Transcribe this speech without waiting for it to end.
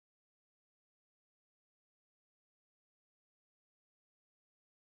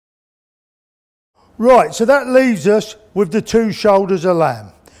Right, so that leaves us with the 2 shoulders of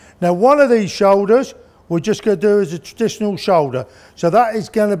lamb. Now one of these shoulders we're just going to do as a traditional shoulder. So that is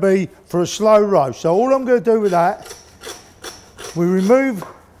going to be for a slow roast. So all I'm going to do with that, we remove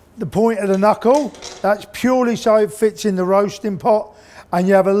the point of the knuckle. That's purely so it fits in the roasting pot. And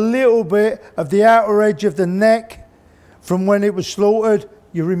you have a little bit of the outer edge of the neck from when it was slaughtered.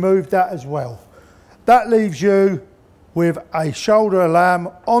 You remove that as well. That leaves you with a shoulder of lamb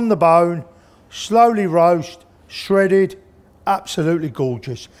on the bone, slowly roast, shredded, absolutely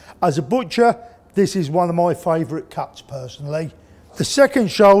gorgeous. As a butcher, this is one of my favourite cuts personally. The second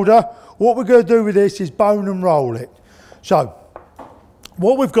shoulder, what we're going to do with this is bone and roll it. So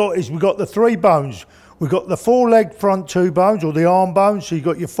what we've got is we've got the 3 bones. We've got the foreleg front 2 bones, or the arm bones. So you've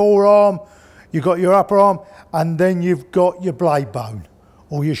got your forearm, you've got your upper arm, and then you've got your blade bone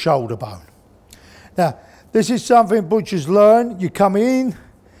or your shoulder bone. Now, this is something butchers learn. You come in,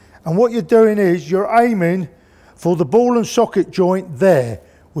 and what you're doing is you're aiming for the ball and socket joint there,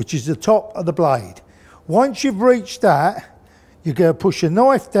 which is the top of the blade. Once you've reached that, you're going to push your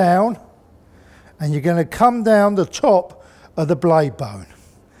knife down, and you're going to come down the top of the blade bone.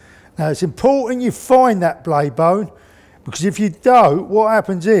 Now, it's important you find that blade bone, because if you don't, what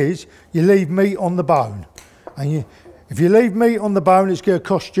happens is you leave meat on the bone. And if you leave meat on the bone, it's going to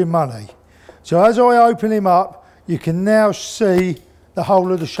cost you money. So as I open him up, you can now see the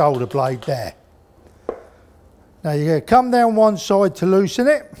whole of the shoulder blade there. Now you're going to come down one side to loosen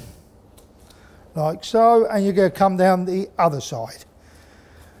it, like so, and you're going to come down the other side.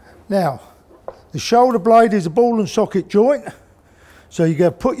 Now, the shoulder blade is a ball and socket joint, so you're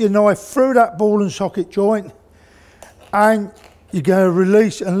going to put your knife through that ball and socket joint, and you're going to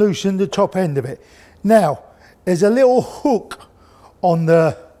release and loosen the top end of it. Now, there's a little hook on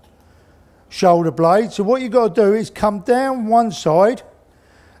the shoulder blade, so what you've got to do is come down one side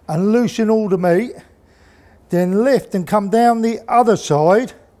and loosen all the meat, then lift and come down the other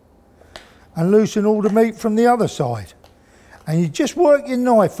side and loosen all the meat from the other side. And you just work your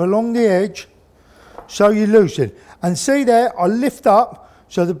knife along the edge so you loosen. And see there, I lift up,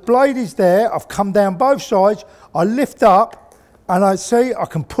 so the blade is there, I've come down both sides, I lift up and I see I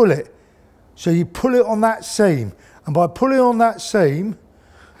can pull it. So you pull it on that seam. And by pulling on that seam,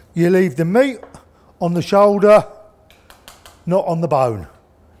 you leave the meat on the shoulder, not on the bone.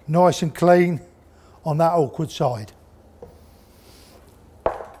 Nice and clean on that awkward side.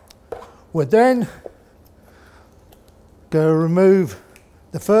 We're then going to remove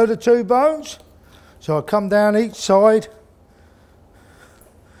the further 2 bones. So I come down each side,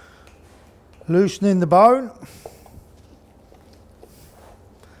 loosening the bone.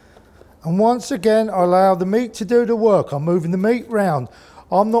 And once again, I allow the meat to do the work. I'm moving the meat round.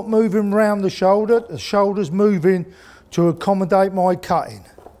 I'm not moving round the shoulder's moving to accommodate my cutting.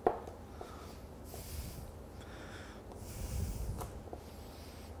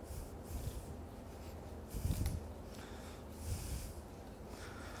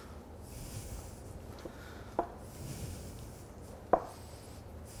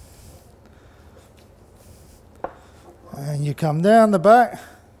 And you come down the back,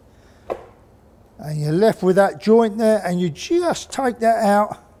 and you're left with that joint there, and you just take that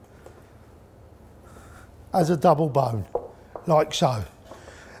out as a double bone, like so.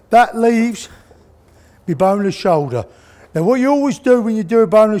 That leaves the boneless shoulder. Now what you always do when you do a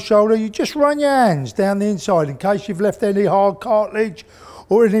boneless shoulder, you just run your hands down the inside in case you've left any hard cartilage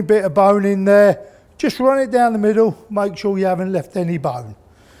or any bit of bone in there. Just run it down the middle, make sure you haven't left any bone.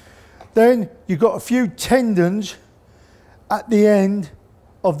 Then you've got a few tendons at the end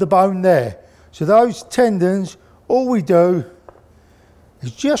of the bone there. So those tendons, all we do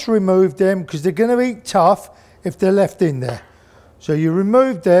is just remove them, because they're going to eat tough if they're left in there. So you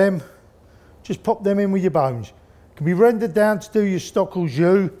remove them, just pop them in with your bones. It can be rendered down to do your stock au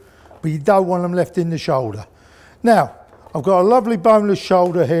jus, but you don't want them left in the shoulder. Now, I've got a lovely boneless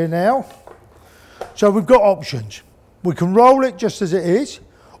shoulder here now. So we've got options. We can roll it just as it is,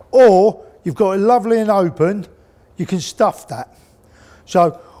 or you've got it lovely and open, you can stuff that.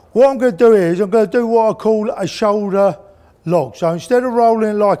 So what I'm going to do is I'm going to do what I call a shoulder log. So instead of rolling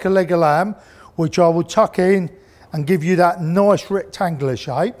it like a leg of lamb, which I will tuck in and give you that nice rectangular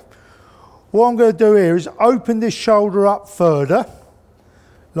shape, what I'm going to do here is open this shoulder up further,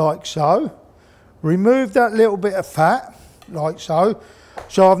 like so. Remove that little bit of fat, like so.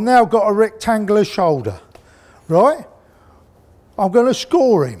 So I've now got a rectangular shoulder, right? I'm going to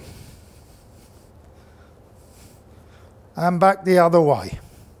score him. And back the other way,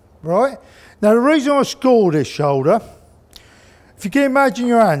 right? Now the reason I score this shoulder, if you can imagine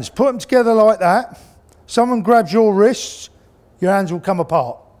your hands, put them together like that, someone grabs your wrists, your hands will come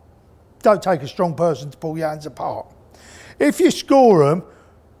apart. don't take a strong person to pull your hands apart. If you score them,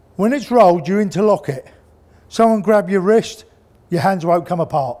 when it's rolled, you interlock it. Someone grab your wrist, your hands won't come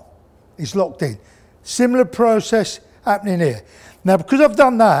apart. It's locked in. Similar process happening here. Now, because I've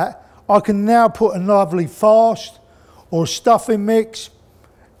done that, I can now put a lovely farce or stuffing mix.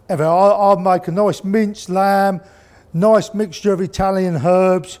 I'll make a nice minced lamb, nice mixture of Italian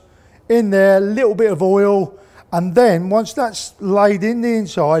herbs in there, a little bit of oil, and then once that's laid in the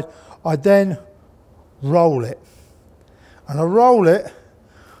inside, I then roll it. And I roll it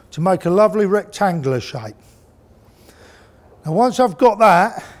to make a lovely rectangular shape. Now once I've got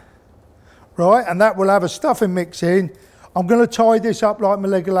that, right, and that will have a stuffing mix in, I'm going to tie this up like my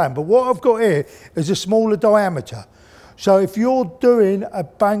leg of lamb. But what I've got here is a smaller diameter. So if you're doing a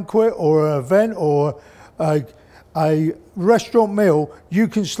banquet or an event or a restaurant meal, you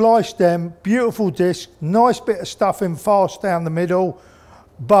can slice them, beautiful disc, nice bit of stuffing fast down the middle,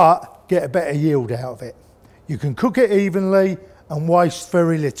 but get a better yield out of it. You can cook it evenly and waste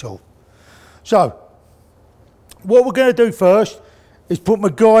very little. So what we're going to do first is put my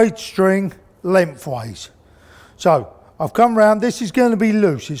guide string lengthways. So I've come round, this is going to be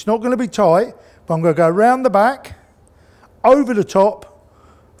loose, it's not going to be tight, but I'm going to go round the back, over the top,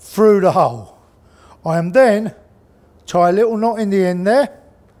 through the hole. I am then tie a little knot in the end there,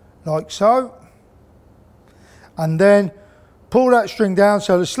 like so, and then pull that string down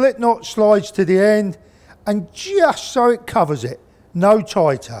so the slip knot slides to the end, and just so it covers it, no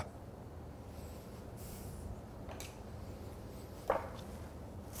tighter.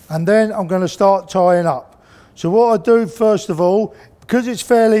 And then I'm going to start tying up. So what I do first of all, because it's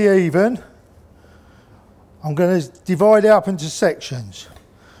fairly even, I'm going to divide it up into sections.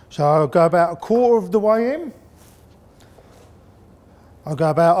 So I'll go about a quarter of the way in. I'll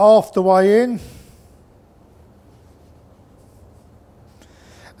go about half the way in.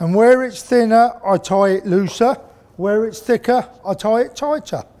 And where it's thinner, I tie it looser. Where it's thicker, I tie it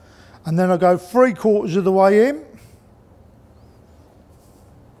tighter. And then I go 3/4 of the way in.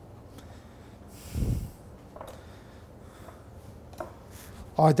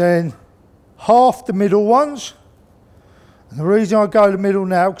 I then half the middle ones. And the reason I go to the middle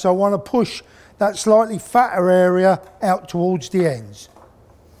now, because I want to push that slightly fatter area out towards the ends.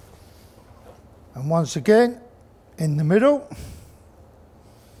 And once again, in the middle.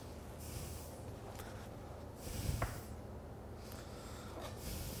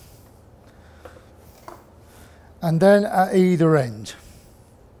 And then at either end.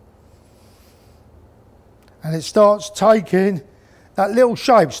 And it starts taking that little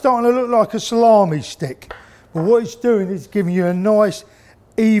shape, starting to look like a salami stick. But what it's doing is giving you a nice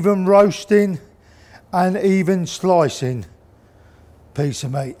even roasting and even slicing piece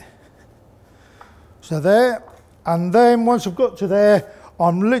of meat. So there, and then once I've got to there,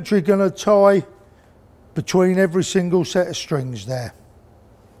 I'm literally going to tie between every single set of strings there.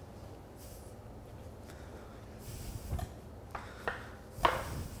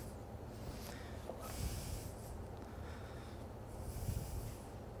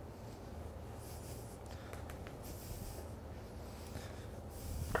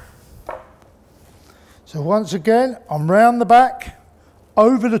 So once again, I'm round the back,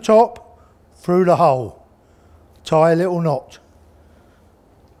 over the top, through the hole. Tie a little knot.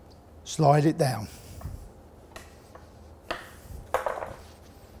 Slide it down.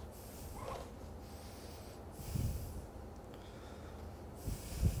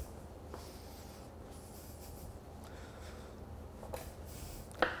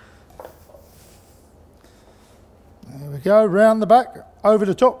 There we go, round the back, over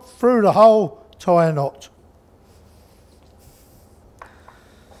the top, through the hole, tie a knot.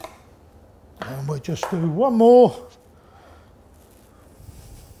 And we'll just do one more.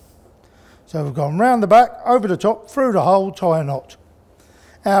 So we've gone round the back, over the top, through the hole, tie a knot.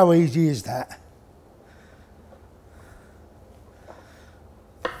 How easy is that?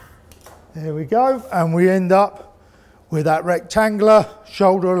 There we go, and we end up with that rectangular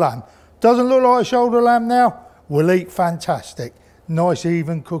shoulder lamb. Doesn't look like a shoulder lamb now, will eat fantastic. Nice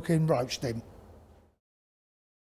even cooking roasting.